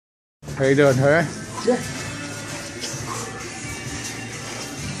How you doing, alright? Yeah.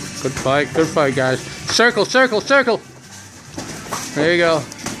 Good fight, guys. Circle, circle, circle. There you go.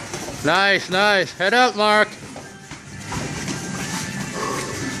 Nice, nice. Head up, Mark.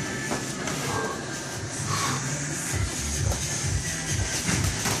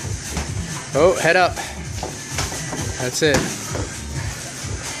 Oh, head up. That's it.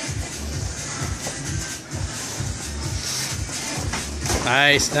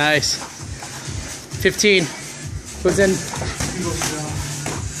 Nice, nice. 15. Who's in?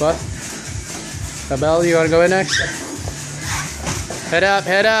 What? Abel, you want to go in next? Head up,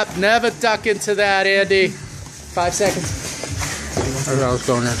 head up. Never duck into that, Andy. 5 seconds. I was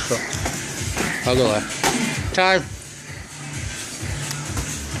going next, so I'll go left. Time.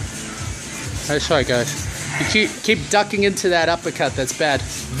 Nice fight, guys. You keep ducking into that uppercut. That's bad.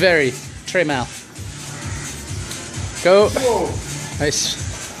 Very. Très mal. Go. Whoa. Nice.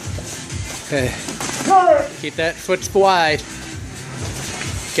 Okay. Keep that foot wide.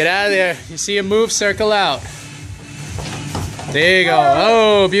 Get out of there. You see him move, circle out. There you go.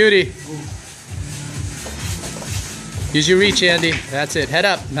 Oh, beauty. Use your reach, Andy. That's it. Head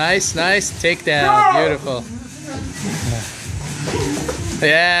up. Nice, nice. Takedown. Beautiful.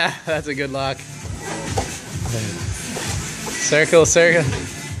 Yeah, that's a good lock. Circle, circle.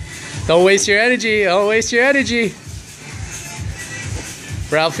 Don't waste your energy. Don't waste your energy.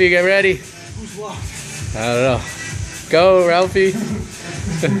 Ralphie, get ready. Who's locked? I don't know. Go, Ralphie.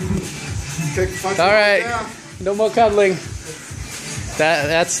 All right. No more cuddling.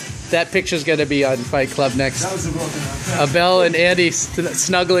 That picture's gonna be on Fight Club next. That was a broken one. Abel and Andy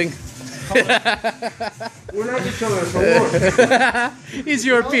snuggling. We're not each other, so He's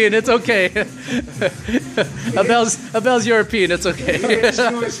European. It's okay. Abel's European. It's okay.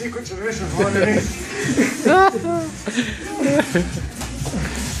 Secret tradition underneath.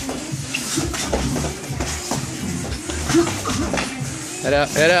 Head up,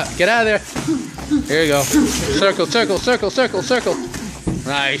 head up. Get out of there. Here you go. Circle, circle, circle, circle, circle.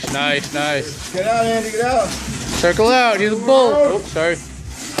 Nice, nice, nice. Get out, Andy, get out. Circle out. He's a bull. Oops, sorry.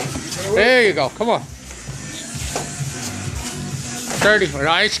 There you go. Come on. 30.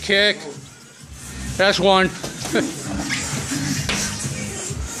 Nice kick. That's one.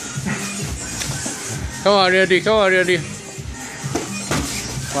 Come on, Andy. Come on, Andy.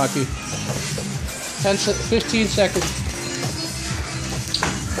 Lucky. 15 seconds.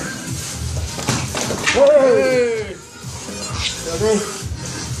 Hey!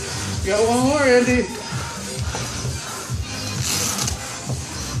 You got one more, Andy.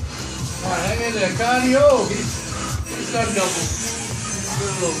 Come on, hang in there. Cardio. He's done double.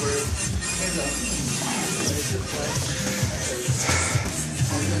 Good over it. Hands up.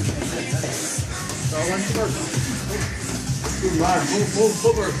 I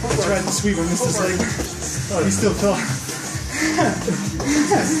tried to sweep, I missed his leg. Oh, he still fell.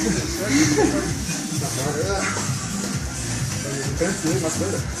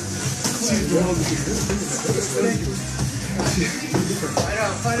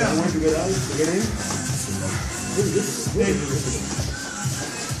 Fight out.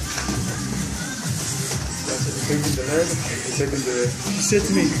 He said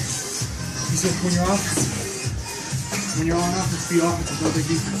to me, he said, when you're on offense, be offensive, no big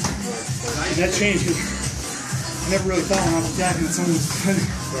defense. And that changed because I never really thought when I was attacking that someone was defending.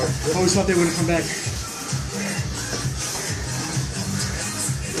 I always thought they wouldn't come back.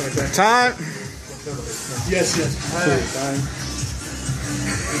 Time. Yes, yes.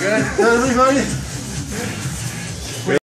 You good? Everybody?